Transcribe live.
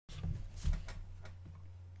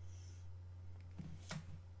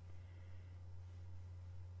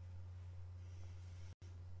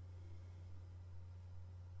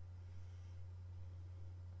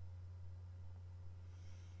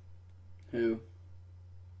Who?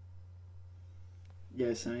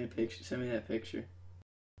 Yeah, send me a picture. Send me that picture.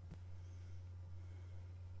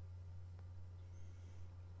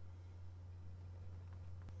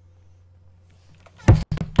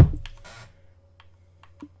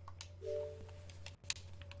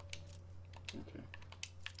 Okay.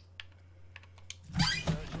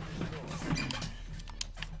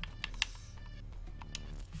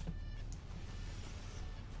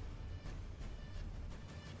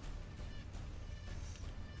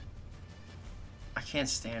 I can't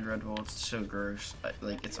stand Red Bull. It's so gross.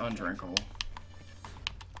 Like, it's undrinkable.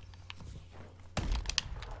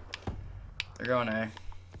 They're going A.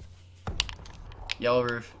 Yellow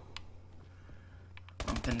roof.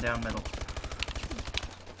 I'm pinned down middle.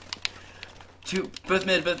 Two. Both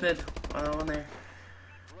mid. Both mid. One there.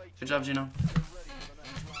 Good job, Gino.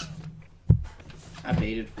 I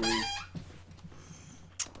baited for you.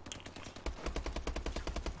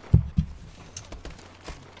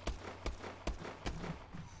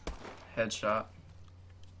 Headshot.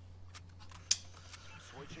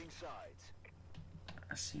 Switching sides.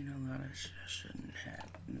 I seen a lot of shit I shouldn't have.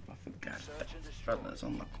 I forgot that. Brothers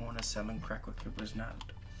on the corner selling crack what it was not.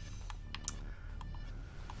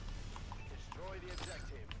 Destroy the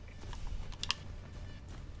objective.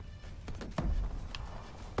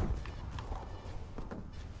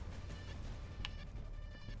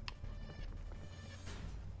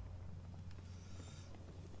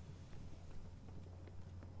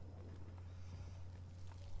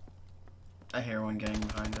 I hear one getting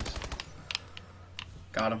behind us.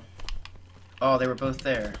 Got him. Oh, they were both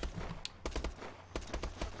there.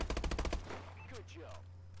 Good job.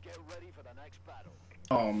 Get ready for the next battle.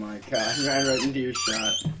 Oh my god, ran right into your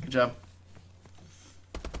shot. Good job.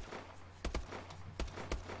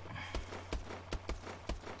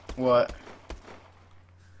 What?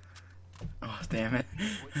 Oh, damn it.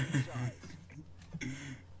 Switching sides.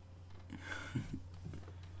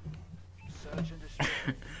 Search and destroy.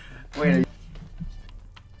 Wait, are you...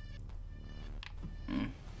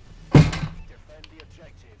 Defend the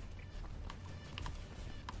objective.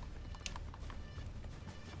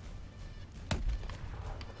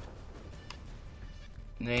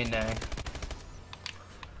 Nay, nay.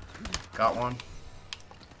 Got one.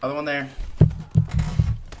 Other one there.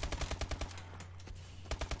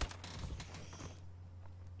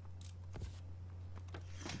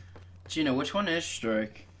 Gino, which one is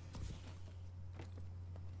strike?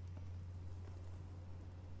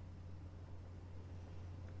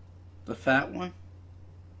 The fat one?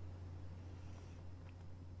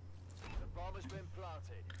 The bomb has been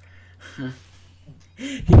planted.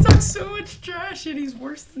 He talks so much trash and he's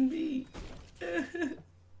worse than me.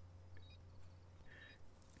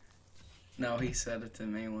 No, he said it to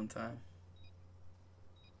me one time.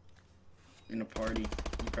 In a party.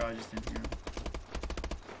 You probably just didn't hear him.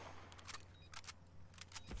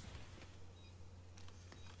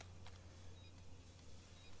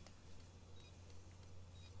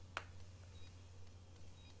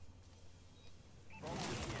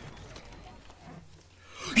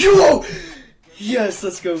 Yo! Yes,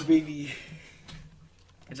 let's go, baby.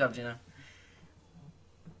 Good job, Gino.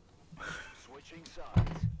 Switching sides.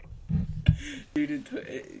 Dude,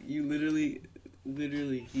 you literally,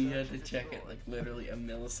 he had to check it like literally a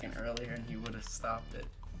millisecond earlier and he would have stopped it.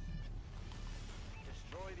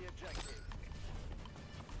 Destroy the objective.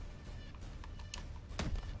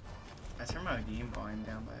 I turned my game volume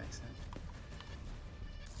down by accident.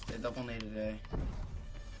 They double naded A.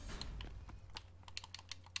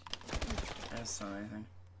 I didn't saw anything.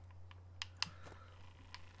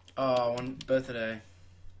 Oh, both at A.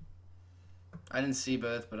 I didn't see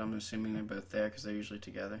both, but I'm assuming they're both there because they're usually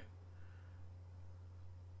together.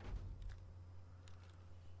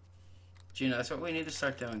 Gino, that's what we need to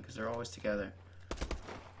start doing because they're always together.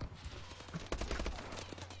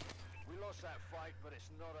 We lost that fight, but it's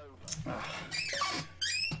not over.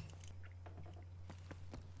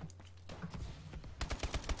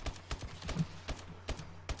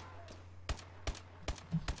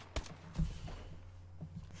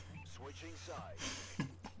 Switching sides.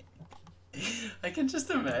 I can just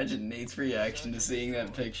imagine Nate's reaction to seeing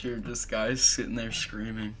that picture of this guy sitting there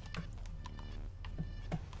screaming.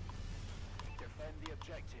 Defend the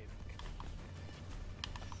objective.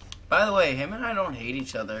 By the way, him and I don't hate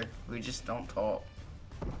each other. We just don't talk.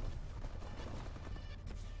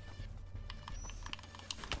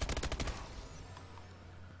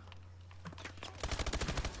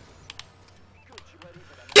 Good, you ready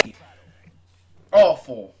for the next battle?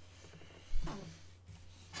 Awful.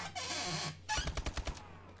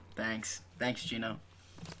 Thanks. Thanks, Gino.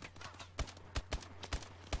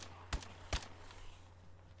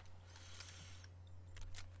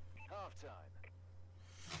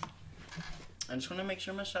 time. I just want to make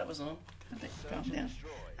sure my shot was on. Calm Search down. and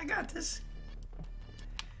destroy. I got this.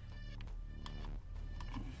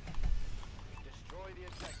 Destroy the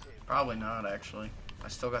objective. Probably not, actually. I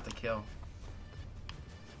still got the kill.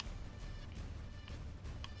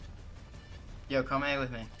 Yo, come A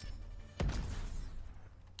with me.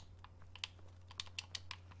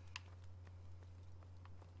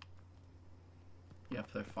 Yep,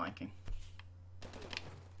 they're flanking.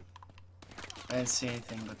 I didn't see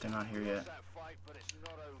anything, but they're not here yet. That fight, but it's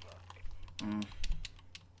not over.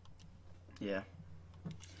 Yeah.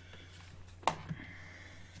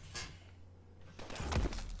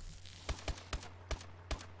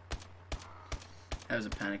 That was a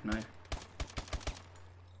panic knife.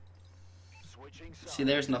 Switching sides. See,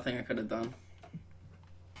 there's nothing I could have done.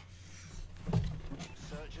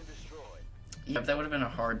 Search and destroy. Yep, that would have been a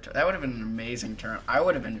hard. That would have been an amazing turn. I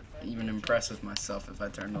would have been even impressed with myself if I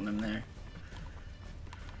turned on him there.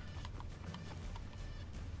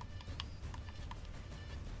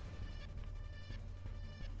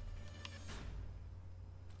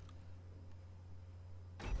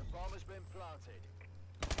 The bomb has been planted.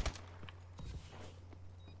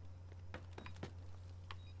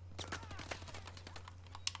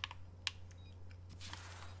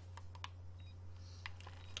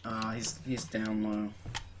 He's down low.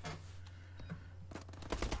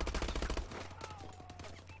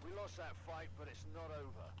 We lost that fight, but it's not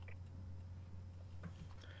over.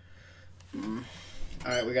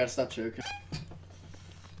 All right, we gotta stop choking.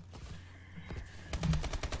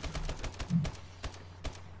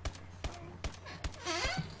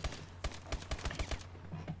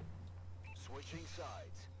 Switching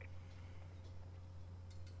sides.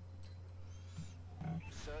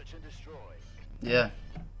 Search and destroy. Yeah.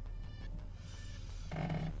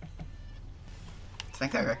 I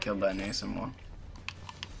think I got killed by an ASM one.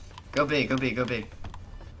 Go B, go B, go B.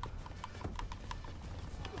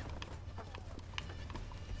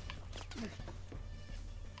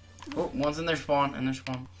 Oh, one's in their spawn, in their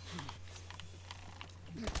spawn.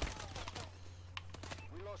 We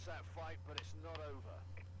lost that fight, but it's not over.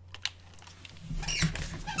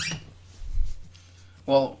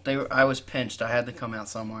 Well, I was pinched. I had to come out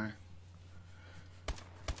somewhere.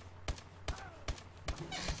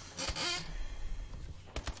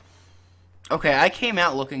 Okay, I came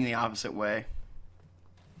out looking the opposite way.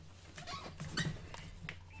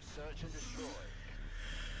 Search and destroy.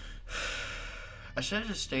 I should have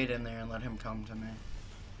just stayed in there and let him come to me.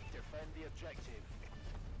 Defend the objective.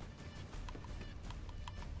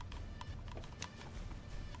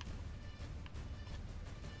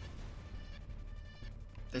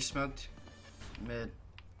 They smoked mid.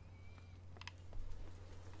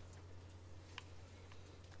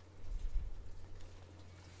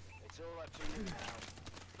 It's all up to you now.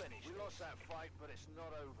 Finish. We lost that fight, but it's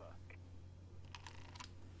not over.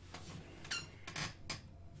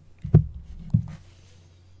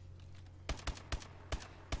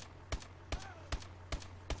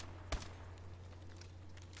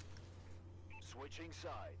 Switching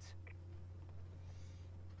sides.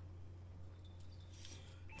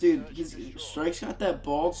 Dude, Strike's got that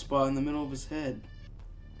bald spot in the middle of his head.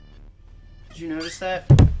 Did you notice that?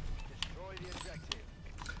 Destroy the objective.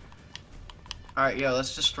 Alright, yo,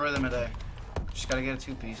 let's destroy them today. Just gotta get a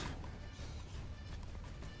two-piece.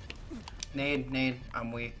 Nade,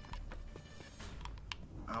 I'm weak.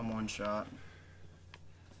 I'm one shot.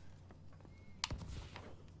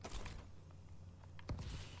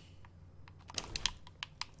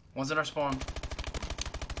 One's in our spawn.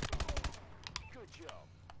 Good job.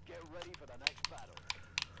 Get ready for the next battle.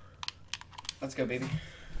 Let's go, baby.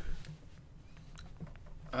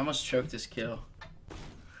 I almost choked this kill.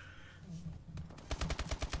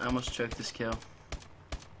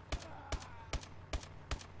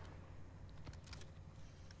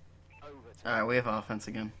 Alright, we have offense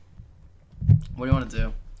again. What do you want to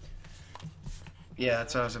do? Yeah,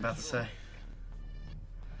 that's what I was about to say.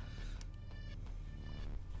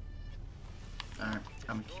 Alright,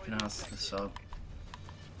 I'm keeping us the sub.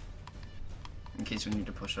 In case we need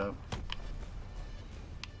to push up.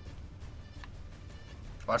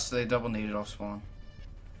 Watch they double needed off spawn.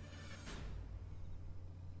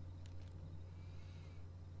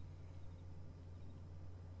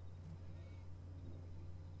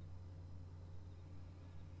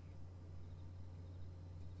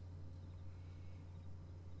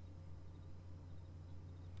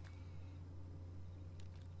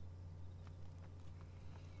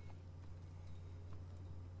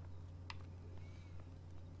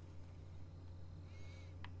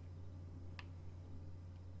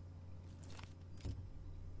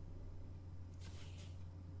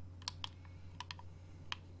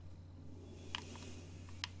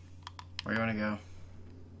 Where you want to go?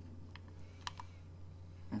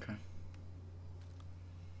 Okay.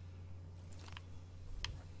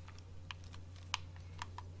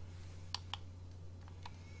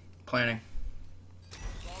 Planning.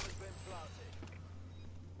 Bomb has been planted.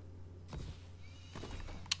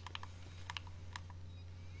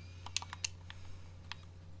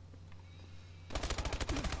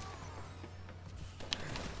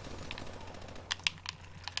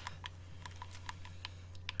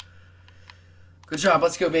 Good job.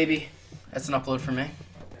 Let's go, baby. That's an upload for me.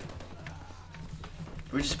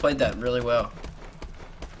 We just played that really well.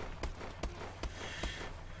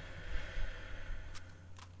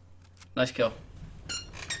 Nice kill.